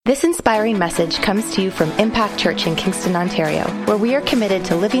This inspiring message comes to you from Impact Church in Kingston, Ontario, where we are committed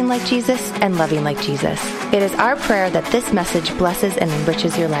to living like Jesus and loving like Jesus. It is our prayer that this message blesses and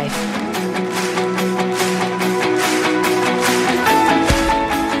enriches your life.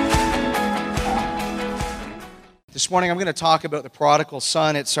 This morning I'm going to talk about the prodigal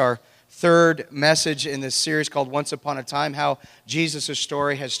son. It's our third message in this series called Once Upon a Time, how Jesus'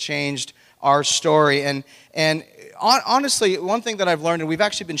 story has changed our story. And honestly, one thing that I've learned, and we've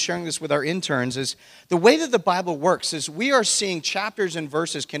actually been sharing this with our interns, is the way that the Bible works is we are seeing chapters and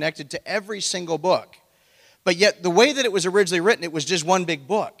verses connected to every single book. But yet the way that it was originally written, it was just one big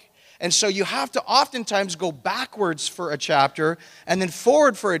book. And so you have to oftentimes go backwards for a chapter and then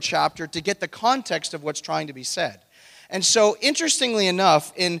forward for a chapter to get the context of what's trying to be said. And so, interestingly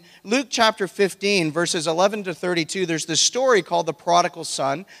enough, in Luke chapter 15, verses 11 to 32, there's this story called the prodigal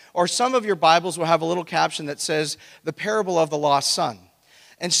son, or some of your Bibles will have a little caption that says, the parable of the lost son.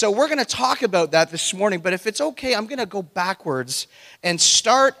 And so we're going to talk about that this morning, but if it's okay, I'm going to go backwards and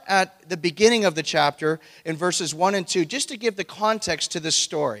start at the beginning of the chapter in verses 1 and 2, just to give the context to this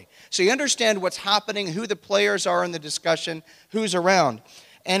story. So you understand what's happening, who the players are in the discussion, who's around.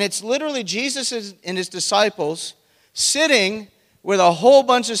 And it's literally Jesus and his disciples sitting with a whole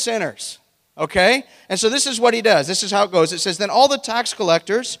bunch of sinners, okay? And so this is what he does. This is how it goes. It says, then all the tax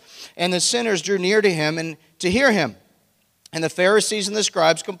collectors and the sinners drew near to him and to hear him. And the Pharisees and the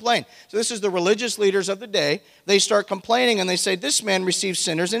scribes complained. So this is the religious leaders of the day. They start complaining and they say, this man receives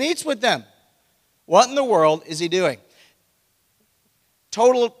sinners and eats with them. What in the world is he doing?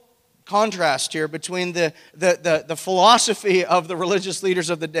 Total contrast here between the philosophy of the religious leaders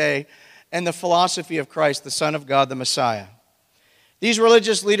of the day and the philosophy of Christ, the Son of God, the Messiah. These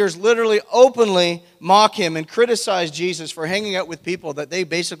religious leaders literally openly mock him and criticize Jesus for hanging out with people that they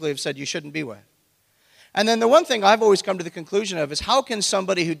basically have said you shouldn't be with. And then the one thing I've always come to the conclusion of is how can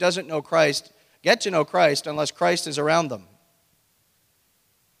somebody who doesn't know Christ get to know Christ unless Christ is around them?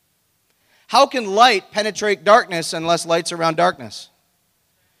 How can light penetrate darkness unless light's around darkness?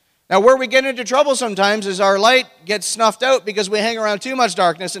 Now, where we get into trouble sometimes is our light gets snuffed out because we hang around too much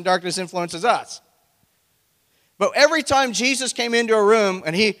darkness and darkness influences us. But every time Jesus came into a room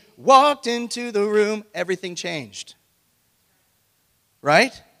and he walked into the room, everything changed.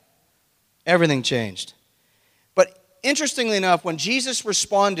 Right? Everything changed. But interestingly enough, when Jesus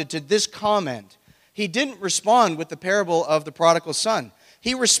responded to this comment, he didn't respond with the parable of the prodigal son.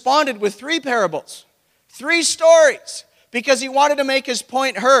 He responded with three parables, three stories, because he wanted to make his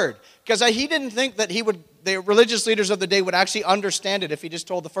point heard. Because he didn't think that the religious leaders of the day would actually understand it if he just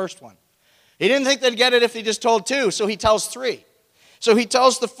told the first one. He didn't think they'd get it if he just told two, so he tells three. So he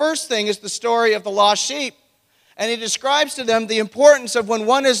tells the first thing is the story of the lost sheep. And he describes to them the importance of when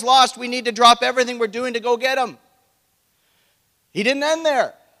one is lost, we need to drop everything we're doing to go get him. He didn't end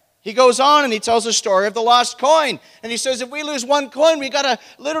there. He goes on and he tells the story of the lost coin. And he says, if we lose one coin, we got to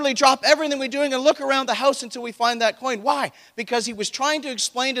literally drop everything we're doing and look around the house until we find that coin. Why? Because he was trying to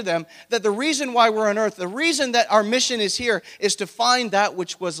explain to them that the reason why we're on earth, the reason that our mission is here, is to find that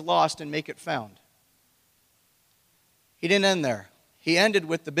which was lost and make it found. He didn't end there. He ended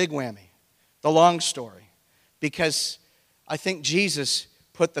with the big whammy, the long story. Because I think Jesus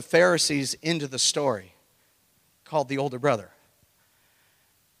put the Pharisees into the story called the older brother.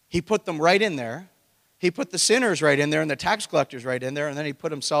 He put them right in there. He put the sinners right in there and the tax collectors right in there, and then he put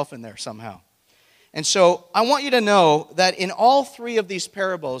himself in there somehow. And so I want you to know that in all three of these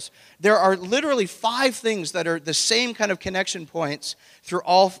parables, there are literally 5 things that are the same kind of connection points through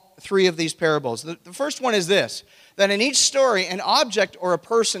all three of these parables. The first one is this, that in each story, an object or a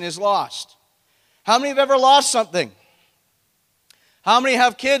person is lost. How many have ever lost something? How many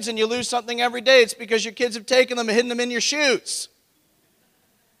have kids and you lose something every day? It's because your kids have taken them and hidden them in your shoes.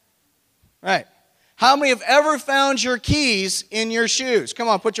 Right. How many have ever found your keys in your shoes? Come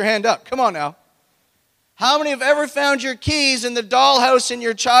on, put your hand up. Come on now. How many have ever found your keys in the dollhouse in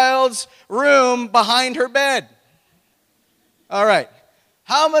your child's room behind her bed? All right.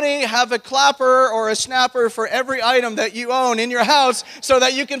 How many have a clapper or a snapper for every item that you own in your house so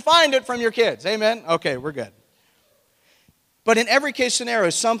that you can find it from your kids? Amen? Okay, we're good. But in every case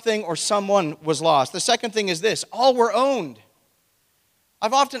scenario, something or someone was lost. The second thing is this, all were owned.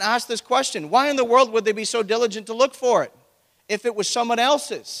 I've often asked this question, why in the world would they be so diligent to look for it if it was someone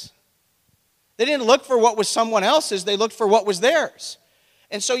else's? They didn't look for what was someone else's, they looked for what was theirs.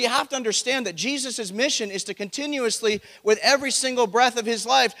 And so you have to understand that Jesus' mission is to continuously, with every single breath of his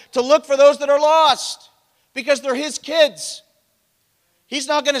life, to look for those that are lost because they're his kids. He's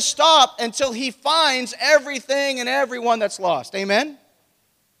not going to stop until he finds everything and everyone that's lost. Amen?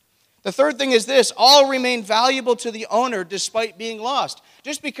 The third thing is this: all remained valuable to the owner despite being lost.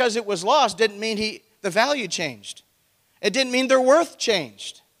 Just because it was lost didn't mean the value changed. It didn't mean their worth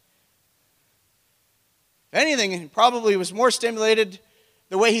changed. If anything, he probably was more stimulated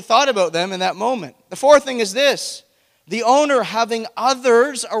the way he thought about them in that moment. The fourth thing is this: the owner, having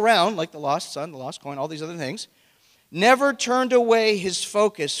others around, like the lost son, the lost coin, all these other things, never turned away his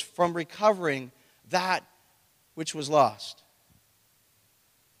focus from recovering that which was lost.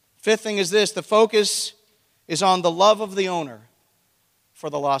 Fifth thing is this: the focus is on the love of the owner for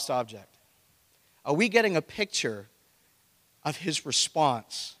the lost object. Are we getting a picture of his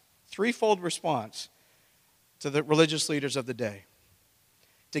response, threefold response to the religious leaders of the day,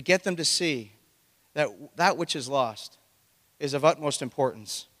 to get them to see that that which is lost is of utmost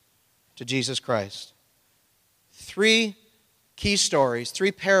importance to Jesus Christ? Three key stories,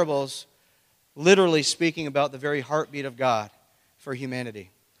 three parables, literally speaking about the very heartbeat of God for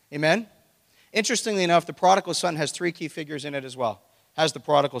humanity. Amen? Interestingly enough, the prodigal son has three key figures in it as well. Has the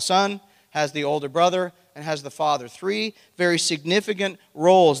prodigal son, has the older brother, and has the father. Three very significant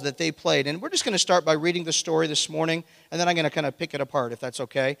roles that they played. And we're just going to start by reading the story this morning, and then I'm going to kind of pick it apart, if that's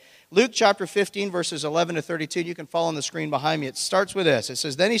okay. Luke chapter 15, verses 11 to 32. You can follow on the screen behind me. It starts with this. It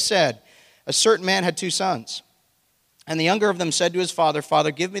says, "Then he said, a certain man had 2 sons. And the younger of them said to his father,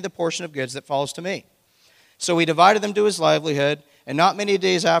 'Father, give me the portion of goods that falls to me.' So he divided them to his livelihood. And not many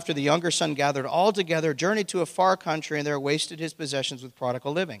days after, the younger son gathered all together, journeyed to a far country, and there wasted his possessions with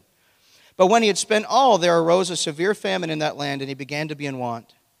prodigal living. But when he had spent all, there arose a severe famine in that land, and he began to be in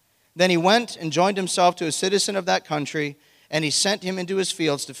want. Then he went and joined himself to a citizen of that country, and he sent him into his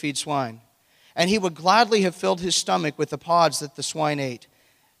fields to feed swine. And he would gladly have filled his stomach with the pods that the swine ate,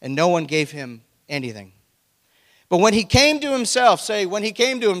 and no one gave him anything. But when he came to himself," say, when he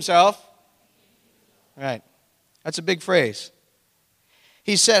came to himself. Right. That's a big phrase.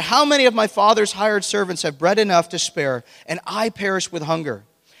 "He said, 'How many of my father's hired servants have bread enough to spare, and I perish with hunger?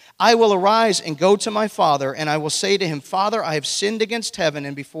 I will arise and go to my father, and I will say to him, Father, I have sinned against heaven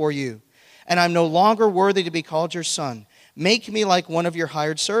and before you, and I'm no longer worthy to be called your son. Make me like one of your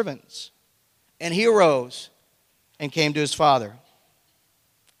hired servants.' And he arose and came to his father."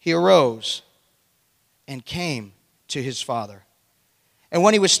 He arose and came to his father. "And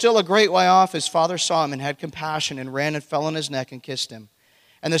when he was still a great way off, his father saw him and had compassion and ran and fell on his neck and kissed him.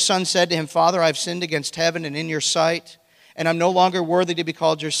 And the son said to him, Father, I have sinned against heaven and in your sight, and I'm no longer worthy to be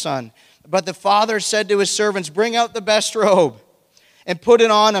called your son. But the father said to his servants, Bring out the best robe and put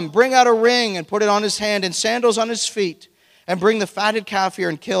it on him. Bring out a ring and put it on his hand, and sandals on his feet. And bring the fatted calf here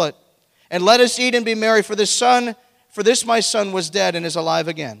and kill it. And let us eat and be merry, for this my son was dead and is alive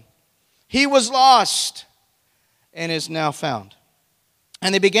again. He was lost and is now found.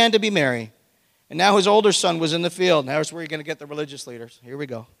 And they began to be merry. And now his older son was in the field." Now here's where you're going to get the religious leaders. Here we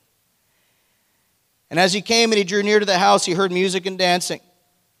go. "And as he came and he drew near to the house, he heard music and dancing.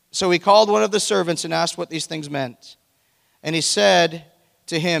 So he called one of the servants and asked what these things meant. And he said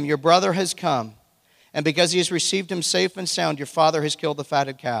to him, Your brother has come, and because he has received him safe and sound, your father has killed the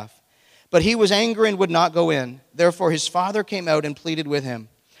fatted calf. But he was angry and would not go in. Therefore his father came out and pleaded with him.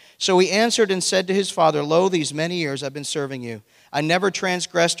 So he answered and said to his father, Lo, these many years I've been serving you. I never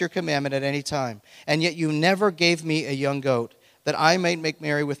transgressed your commandment at any time, and yet you never gave me a young goat, that I might make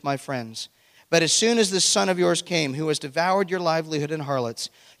merry with my friends. But as soon as this son of yours came, who has devoured your livelihood in harlots,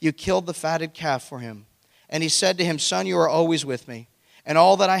 you killed the fatted calf for him. And he said to him, Son, you are always with me, and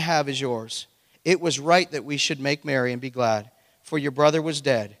all that I have is yours. It was right that we should make merry and be glad, for your brother was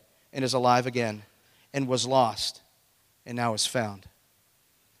dead and is alive again, and was lost and now is found."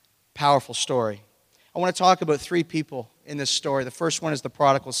 Powerful story. I want to talk about 3 people in this story. The first one is the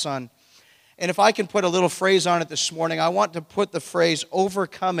prodigal son. And if I can put a little phrase on it this morning, I want to put the phrase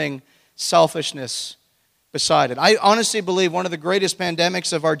overcoming selfishness beside it. I honestly believe one of the greatest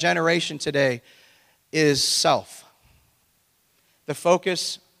pandemics of our generation today is self. The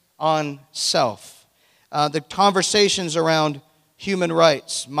focus on self. The conversations around human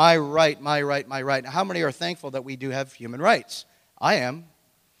rights. My right, my right, my right. Now, how many are thankful that we do have human rights? I am.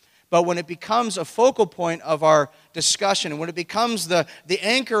 But when it becomes a focal point of our discussion, and when it becomes the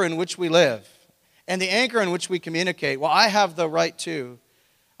anchor in which we live, and the anchor in which we communicate, well, I have the right to.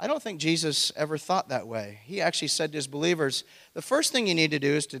 I don't think Jesus ever thought that way. He actually said to his believers, the first thing you need to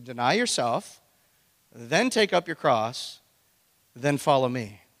do is to deny yourself, then take up your cross, then follow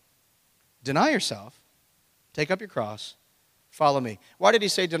me. Deny yourself, take up your cross, follow me. Why did he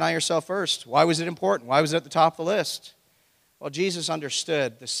say deny yourself first? Why was it important? Why was it at the top of the list? Well, Jesus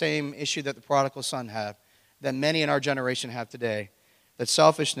understood the same issue that the prodigal son had, that many in our generation have today, that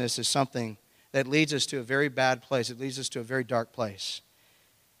selfishness is something that leads us to a very bad place. It leads us to a very dark place.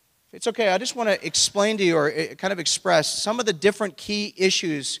 It's okay. I just want to explain to you or kind of express some of the different key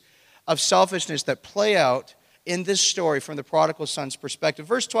issues of selfishness that play out in this story from the prodigal son's perspective.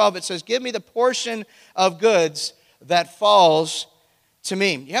 Verse 12, it says, give me the portion of goods that falls to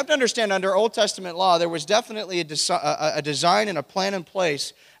me. You have to understand, under Old Testament law, there was definitely a design and a plan in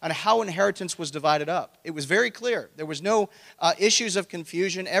place on how inheritance was divided up. It was very clear. There was no issues of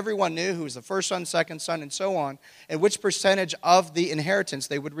confusion. Everyone knew who was the first son, second son, and so on, and which percentage of the inheritance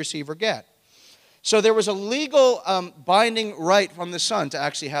they would receive or get. So there was a legal binding right from the son to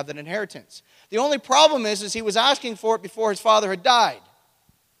actually have that inheritance. The only problem is he was asking for it before his father had died.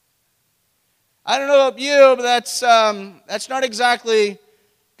 I don't know about you, but that's not exactly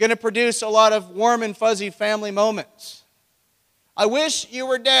going to produce a lot of warm and fuzzy family moments. I wish you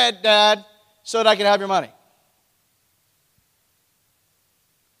were dead, Dad, so that I could have your money.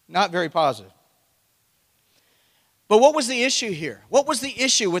 Not very positive. But what was the issue here? What was the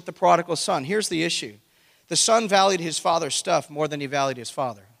issue with the prodigal son? Here's the issue. The son valued his father's stuff more than he valued his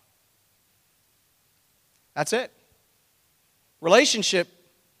father. That's it. Relationship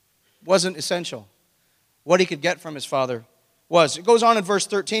wasn't essential. What he could get from his father was. It goes on in verse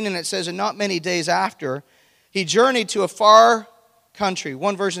 13 and it says, and not many days after, he journeyed to a far country.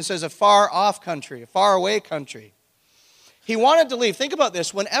 One version says a far off country, a far away country. He wanted to leave. Think about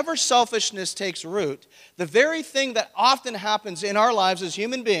this. Whenever selfishness takes root, the very thing that often happens in our lives as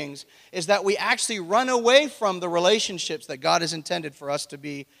human beings is that we actually run away from the relationships that God has intended for us to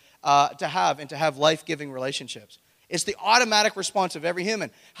be, to have life-giving relationships. It's the automatic response of every human.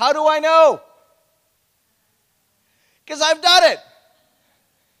 How do I know? Because I've done it.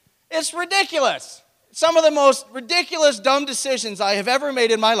 It's ridiculous. Some of the most ridiculous, dumb decisions I have ever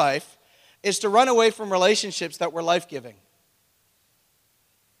made in my life is to run away from relationships that were life-giving.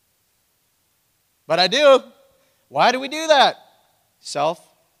 But I do. Why do we do that? Self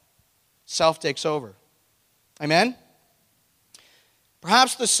takes over. Amen?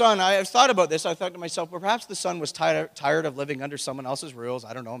 Perhaps the son, I have thought about this, I thought to myself, well, perhaps the son was tired of living under someone else's rules.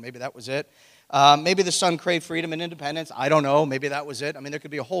 I don't know, maybe that was it. Maybe the son craved freedom and independence. I don't know, maybe that was it. I mean, there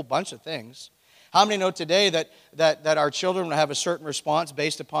could be a whole bunch of things. How many know today that our children have a certain response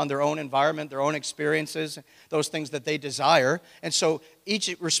based upon their own environment, their own experiences, those things that they desire? And so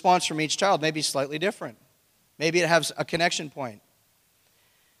each response from each child may be slightly different. Maybe it has a connection point.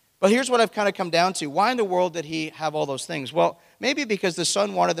 But here's what I've kind of come down to. Why in the world did he have all those things? Well, maybe because the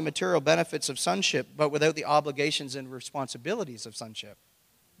son wanted the material benefits of sonship, but without the obligations and responsibilities of sonship.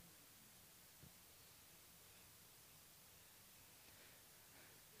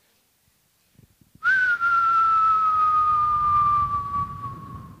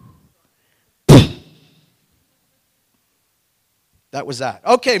 That was that.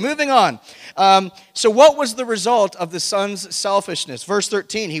 Okay, moving on. So what was the result of the son's selfishness? Verse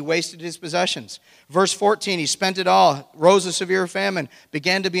 13, he wasted his possessions. Verse 14, he spent it all, rose a severe famine,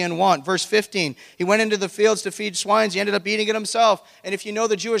 began to be in want. Verse 15, he went into the fields to feed swines. He ended up eating it himself. And if you know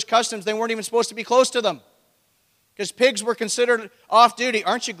the Jewish customs, they weren't even supposed to be close to them, because pigs were considered off duty.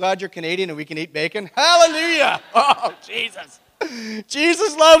 Aren't you glad you're Canadian and we can eat bacon? Hallelujah! Oh, Jesus.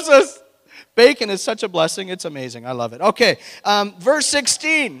 Jesus loves us. Bacon is such a blessing. It's amazing. I love it. Okay, verse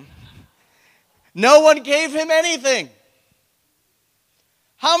 16. No one gave him anything.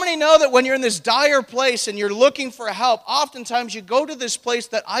 How many know that when you're in this dire place and you're looking for help, oftentimes you go to this place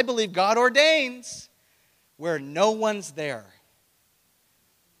that I believe God ordains, where no one's there.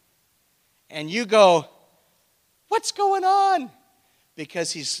 And you go, what's going on?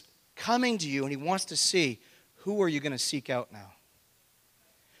 Because he's coming to you and he wants to see, who are you going to seek out now?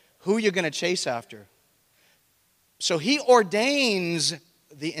 Who you're going to chase after. So he ordains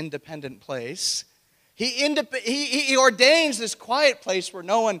the independent place. He ordains this quiet place where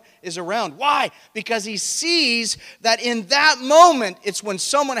no one is around. Why? Because he sees that in that moment, it's when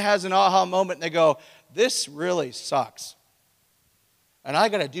someone has an aha moment and they go, this really sucks. And I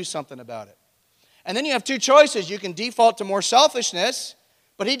got to do something about it. And then you have two choices. You can default to more selfishness,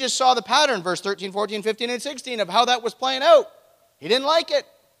 but he just saw the pattern, verse 13, 14, 15, and 16, of how that was playing out. He didn't like it.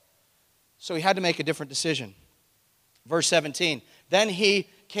 So he had to make a different decision. Verse 17, then he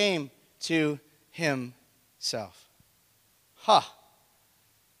came to himself. For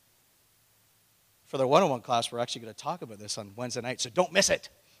the one-on-one class, we're actually going to talk about this on Wednesday night, so don't miss it,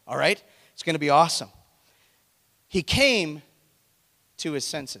 all right? It's going to be awesome. He came to his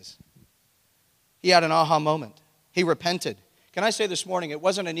senses. He had an aha moment. He repented. Can I say this morning, it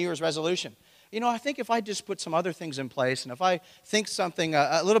wasn't a New Year's resolution. You know, I think if I just put some other things in place, and if I think something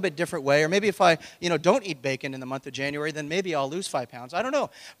a little bit different way, or maybe if I, don't eat bacon in the month of January, then maybe I'll lose 5 pounds. I don't know.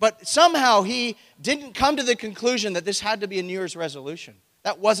 But somehow he didn't come to the conclusion that this had to be a New Year's resolution.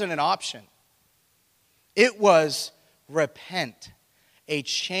 That wasn't an option. It was repent, a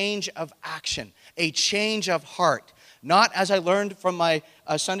change of action, a change of heart. Not, as I learned from my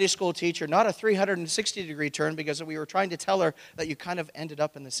Sunday school teacher, not a 360-degree turn, because we were trying to tell her that you kind of ended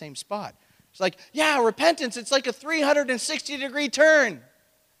up in the same spot. It's like, yeah, repentance, it's like a 360-degree turn.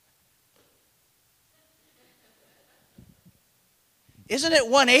 Isn't it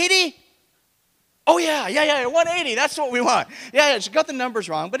 180? Oh, yeah, 180. That's what we want. Yeah, she got the numbers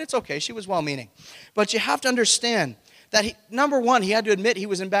wrong, but it's okay. She was well-meaning. But you have to understand that, number one, he had to admit he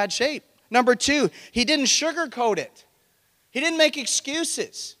was in bad shape. Number two, he didn't sugarcoat it. He didn't make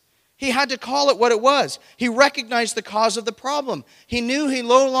excuses. He had to call it what it was. He recognized the cause of the problem. He knew he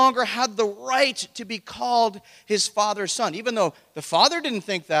no longer had the right to be called his father's son. Even though the father didn't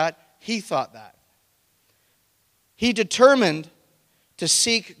think that, he thought that. He determined to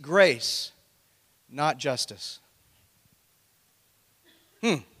seek grace, not justice.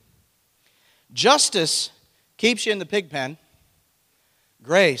 Justice keeps you in the pig pen.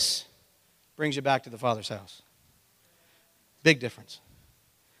 Grace brings you back to the Father's house. Big difference.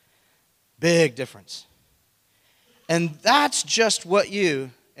 Big difference. And that's just what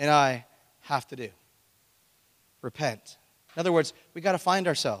you and I have to do. Repent. In other words, we got to find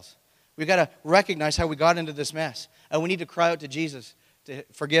ourselves. We got to recognize how we got into this mess. And we need to cry out to Jesus to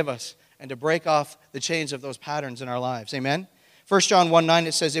forgive us and to break off the chains of those patterns in our lives. Amen? 1 John 1:9,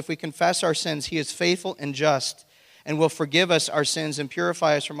 it says, if we confess our sins, he is faithful and just and will forgive us our sins and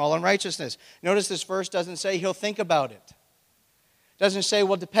purify us from all unrighteousness. Notice this verse doesn't say he'll think about it. It doesn't say,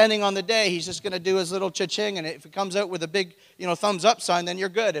 well, depending on the day, he's just going to do his little cha-ching, and if it comes out with a big, thumbs up sign, then you're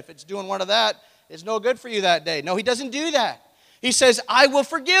good. If it's doing one of that, it's no good for you that day. No, he doesn't do that. He says, I will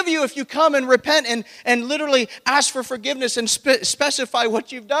forgive you if you come and repent and literally ask for forgiveness and specify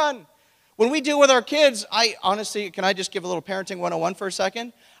what you've done. When we deal with our kids, can I just give a little parenting 101 for a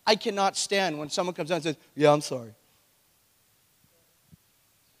second? I cannot stand when someone comes out and says, yeah, I'm sorry.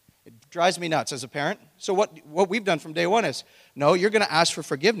 It drives me nuts as a parent. So what we've done from day one is, no, you're going to ask for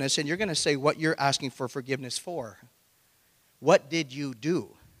forgiveness, and you're going to say what you're asking for forgiveness for. What did you do?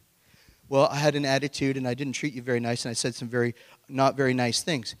 Well, I had an attitude, and I didn't treat you very nice, and I said some not very nice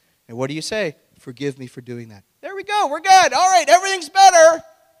things. And what do you say? Forgive me for doing that. There we go. We're good. All right, everything's better.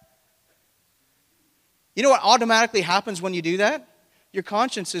 You know what automatically happens when you do that? Your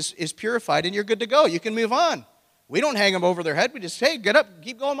conscience is purified, and you're good to go. You can move on. We don't hang them over their head. We just say, hey, get up,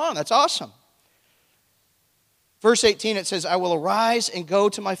 keep going on. That's awesome. Verse 18, it says, I will arise and go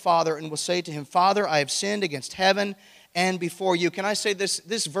to my father and will say to him, Father, I have sinned against heaven and before you. Can I say this?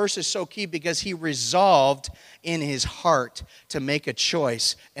 This verse is so key because he resolved in his heart to make a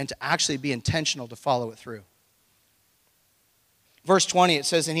choice and to actually be intentional to follow it through. Verse 20, it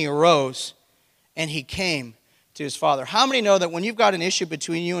says, and he arose and he came to his father. How many know that when you've got an issue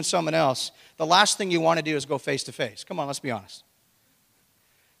between you and someone else, the last thing you want to do is go face to face? Come on, let's be honest.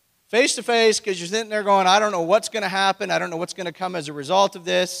 Face to face, because you're sitting there going, I don't know what's going to happen. I don't know what's going to come as a result of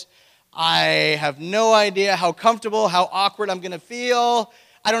this. I have no idea how comfortable, how awkward I'm going to feel.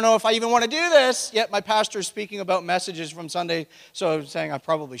 I don't know if I even want to do this. Yet my pastor is speaking about messages from Sunday, so I'm saying I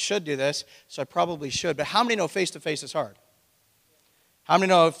probably should do this. So I probably should. But how many know face-to-face is hard? How many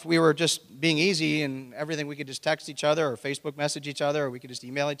know if we were just being easy and everything, we could just text each other or Facebook message each other or we could just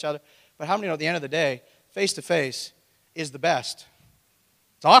email each other? But how many know at the end of the day, face-to-face is the best?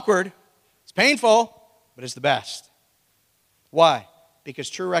 It's awkward, it's painful, but it's the best. Why? Because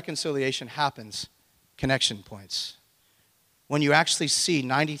true reconciliation happens connection points. When you actually see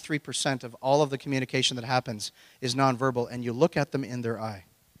 93% of all of the communication that happens is nonverbal and you look at them in their eye.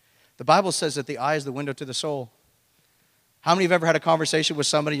 The Bible says that the eye is the window to the soul. How many of you have ever had a conversation with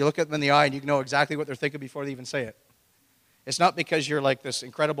somebody, you look at them in the eye and you know exactly what they're thinking before they even say it? It's not because you're like this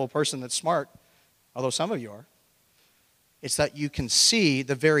incredible person that's smart, although some of you are. It's that you can see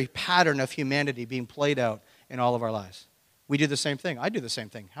the very pattern of humanity being played out in all of our lives. We do the same thing. I do the same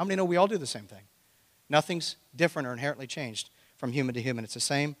thing. How many know we all do the same thing? Nothing's different or inherently changed from human to human. It's the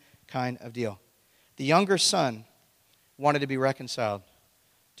same kind of deal. The younger son wanted to be reconciled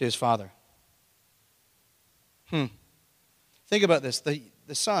to his father. Think about this. The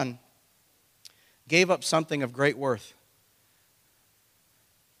son gave up something of great worth,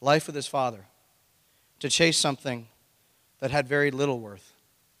 life with his father, to chase something that had very little worth,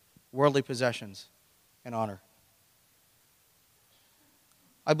 worldly possessions and honor.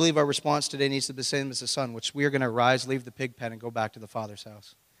 I believe our response today needs to be the same as the son, which we are going to rise, leave the pig pen, and go back to the Father's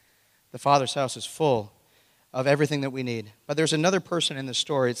house. The Father's house is full of everything that we need. But there's another person in this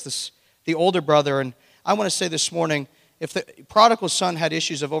story. It's the older brother, and I want to say this morning, if the prodigal son had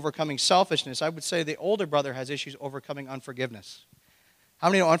issues of overcoming selfishness, I would say the older brother has issues overcoming unforgiveness. How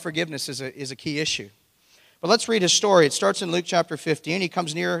many know unforgiveness is a key issue? But let's read his story. It starts in Luke chapter 15. He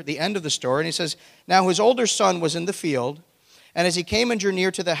comes near the end of the story, and he says, "Now his older son was in the field, and as he came and drew near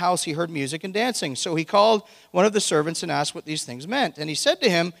to the house, he heard music and dancing. So he called one of the servants and asked what these things meant. And he said to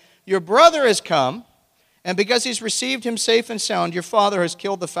him, 'Your brother has come, and because he's received him safe and sound, your father has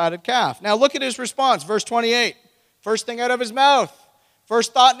killed the fatted calf.'" Now look at his response, verse 28. First thing out of his mouth,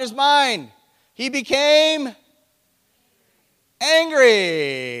 first thought in his mind, he became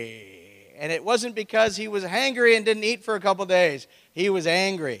angry. And it wasn't because he was hangry and didn't eat for a couple days. He was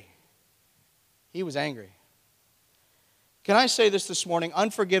angry. He was angry. Can I say this morning?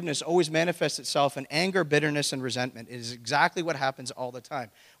 Unforgiveness always manifests itself in anger, bitterness, and resentment. It is exactly what happens all the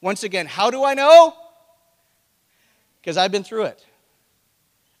time. Once again, how do I know? Because I've been through it.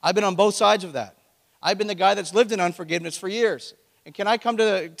 I've been on both sides of that. I've been the guy that's lived in unforgiveness for years. And can I come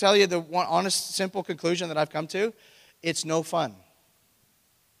to tell you the one honest, simple conclusion that I've come to? It's no fun.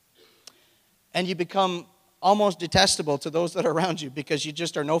 And you become almost detestable to those that are around you because you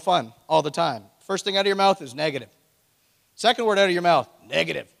just are no fun all the time. First thing out of your mouth is negative. Second word out of your mouth,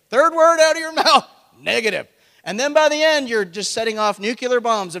 negative. Third word out of your mouth, negative. And then by the end, you're just setting off nuclear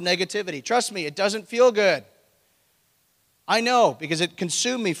bombs of negativity. Trust me, it doesn't feel good. I know, because it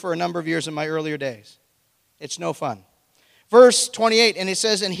consumed me for a number of years in my earlier days. It's no fun. Verse 28, and it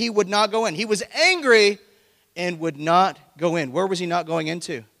says, and he would not go in. He was angry and would not go in. Where was he not going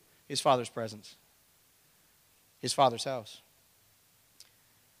into? His father's presence. His father's house.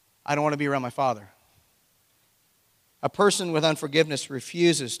 I don't want to be around my father. A person with unforgiveness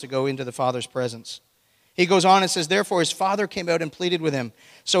refuses to go into the father's presence. He goes on and says, therefore his father came out and pleaded with him.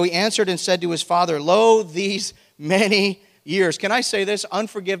 So he answered and said to his father, lo, these many years. Can I say this?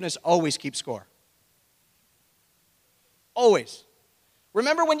 Unforgiveness always keeps score. Always.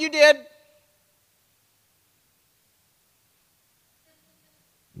 Remember when you did?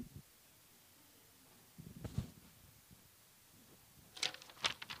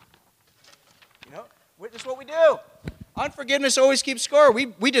 This is what we do. Unforgiveness always keeps score.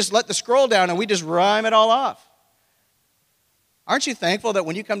 We just let the scroll down and we just rhyme it all off. Aren't you thankful that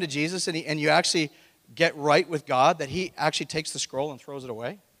when you come to Jesus and you actually get right with God, that he actually takes the scroll and throws it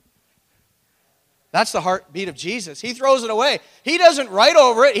away? That's the heartbeat of Jesus. He throws it away. He doesn't write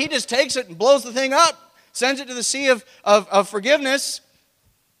over it. He just takes it and blows the thing up, sends it to the sea of forgiveness.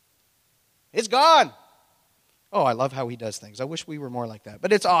 It's gone. Oh, I love how he does things. I wish we were more like that,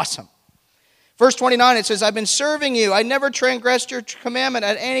 but it's awesome. Verse 29, it says, I've been serving you. I never transgressed your commandment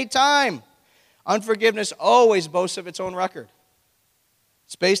at any time. Unforgiveness always boasts of its own record.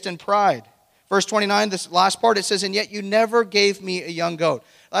 It's based in pride. Verse 29, this last part, it says, and yet you never gave me a young goat.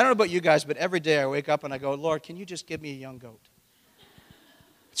 I don't know about you guys, but every day I wake up and I go, Lord, can you just give me a young goat?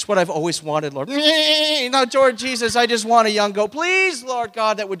 It's what I've always wanted, Lord. No, Lord Jesus, I just want a young goat. Please, Lord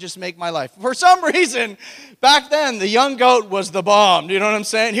God, that would just make my life. For some reason, back then, the young goat was the bomb. Do you know what I'm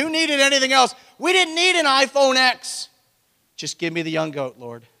saying? Who needed anything else? We didn't need an iPhone X. Just give me the young goat,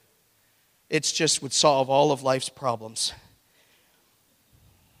 Lord. It just would solve all of life's problems.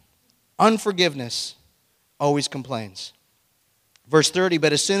 Unforgiveness always complains. Verse 30,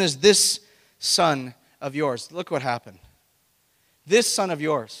 but as soon as this son of yours, look what happened. This son of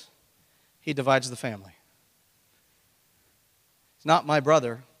yours, he divides the family. It's not my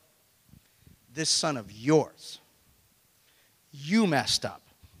brother. This son of yours. You messed up.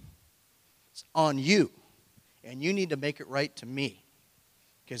 It's on you. And you need to make it right to me.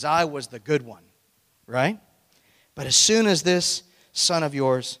 Because I was the good one. Right? But as soon as this son of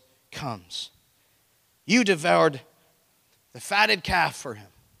yours comes, you devoured the fatted calf for him.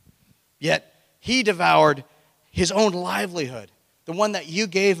 Yet he devoured his own livelihood. The one that you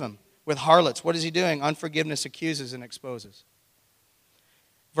gave him with harlots. What is he doing? Unforgiveness accuses and exposes.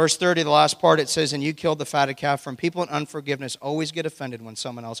 Verse 30, the last part, it says, and you killed the fatted calf. From people in unforgiveness always get offended when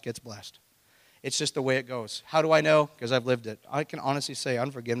someone else gets blessed. It's just the way it goes. How do I know? Because I've lived it. I can honestly say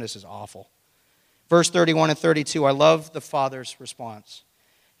unforgiveness is awful. Verse 31 and 32, I love the father's response.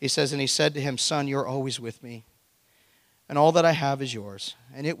 He says, and he said to him, son, you're always with me, and all that I have is yours.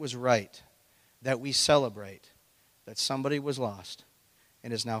 And it was right that we celebrate that somebody was lost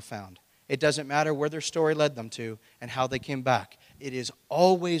and is now found. It doesn't matter where their story led them to and how they came back. It is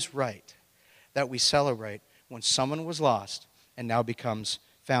always right that we celebrate when someone was lost and now becomes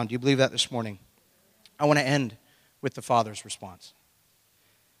found. Do you believe that this morning? I want to end with the Father's response.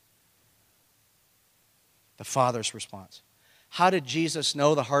 The Father's response. How did Jesus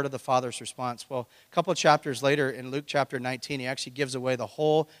know the heart of the Father's response? Well, a couple of chapters later in Luke chapter 19, he actually gives away the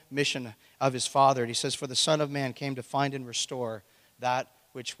whole mission of his Father. And he says, for the Son of Man came to find and restore that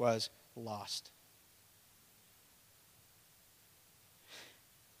which was lost.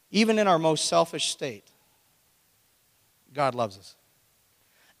 Even in our most selfish state, God loves us.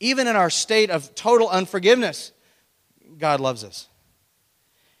 Even in our state of total unforgiveness, God loves us.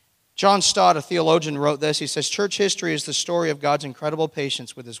 John Stott, a theologian, wrote this. He says, church history is the story of God's incredible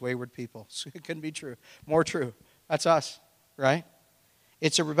patience with his wayward people. So it couldn't be true. More true. That's us, right?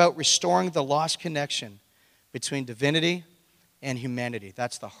 It's about restoring the lost connection between divinity and humanity.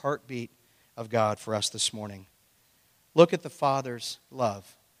 That's the heartbeat of God for us this morning. Look at the Father's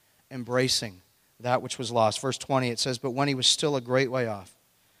love, embracing that which was lost. Verse 20, it says, but when he was still a great way off,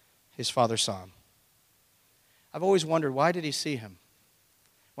 his Father saw him. I've always wondered, why did he see him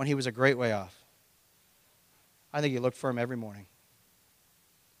when he was a great way off? I think he looked for him every morning,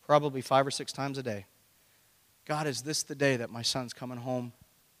 probably 5 or 6 times a day. God, is this the day that my son's coming home?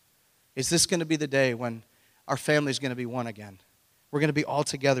 Is this going to be the day when our family's going to be one again? We're going to be all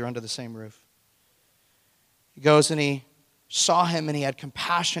together under the same roof. He goes and he saw him and he had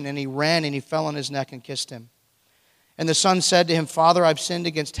compassion and he ran and he fell on his neck and kissed him. And the son said to him, Father, I've sinned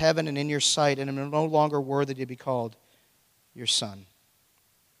against heaven and in your sight, and am no longer worthy to be called your son.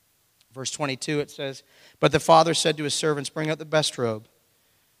 Verse 22, it says, but the father said to his servants, bring out the best robe.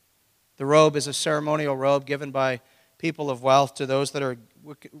 The robe is a ceremonial robe given by people of wealth to those that are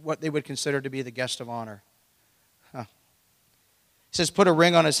what they would consider to be the guest of honor. He says, put a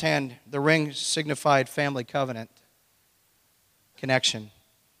ring on his hand. The ring signified family covenant, connection,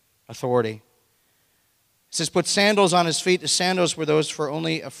 authority. It says, put sandals on his feet. The sandals were those for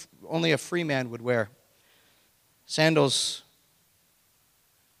only a free man would wear. Sandals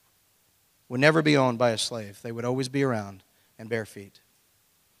would never be owned by a slave. They would always be around and bare feet,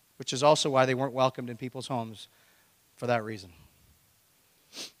 which is also why they weren't welcomed in people's homes for that reason.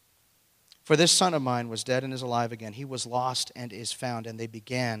 For this son of mine was dead and is alive again. He was lost and is found, and they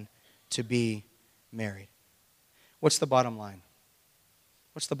began to be married. What's the bottom line?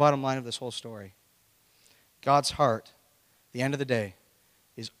 What's the bottom line of this whole story? God's heart, at the end of the day,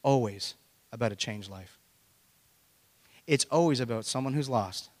 is always about a changed life. It's always about someone who's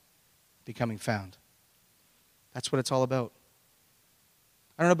lost becoming found. That's what it's all about.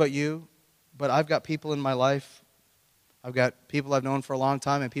 I don't know about you, but I've got people in my life. I've got people I've known for a long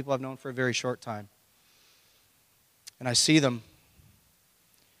time and people I've known for a very short time. And I see them.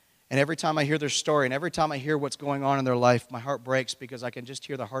 And every time I hear their story and every time I hear what's going on in their life, my heart breaks because I can just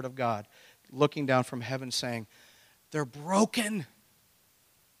hear the heart of God looking down from heaven saying, they're broken,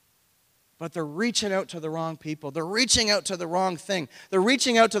 but they're reaching out to the wrong people. They're reaching out to the wrong thing. They're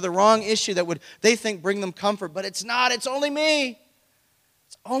reaching out to the wrong issue that would, they think, bring them comfort, but it's not. It's only me.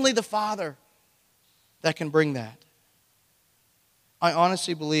 It's only the Father that can bring that. I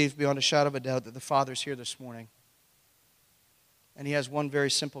honestly believe, beyond a shadow of a doubt, that the Father's here this morning. And he has one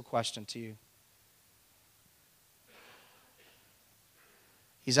very simple question to you.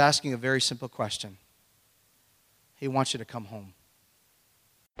 He's asking a very simple question. He wants you to come home.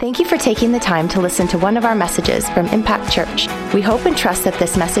 Thank you for taking the time to listen to one of our messages from Impact Church. We hope and trust that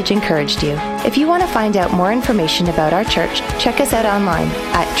this message encouraged you. If you want to find out more information about our church, check us out online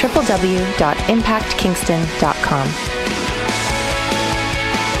at www.impactkingston.com.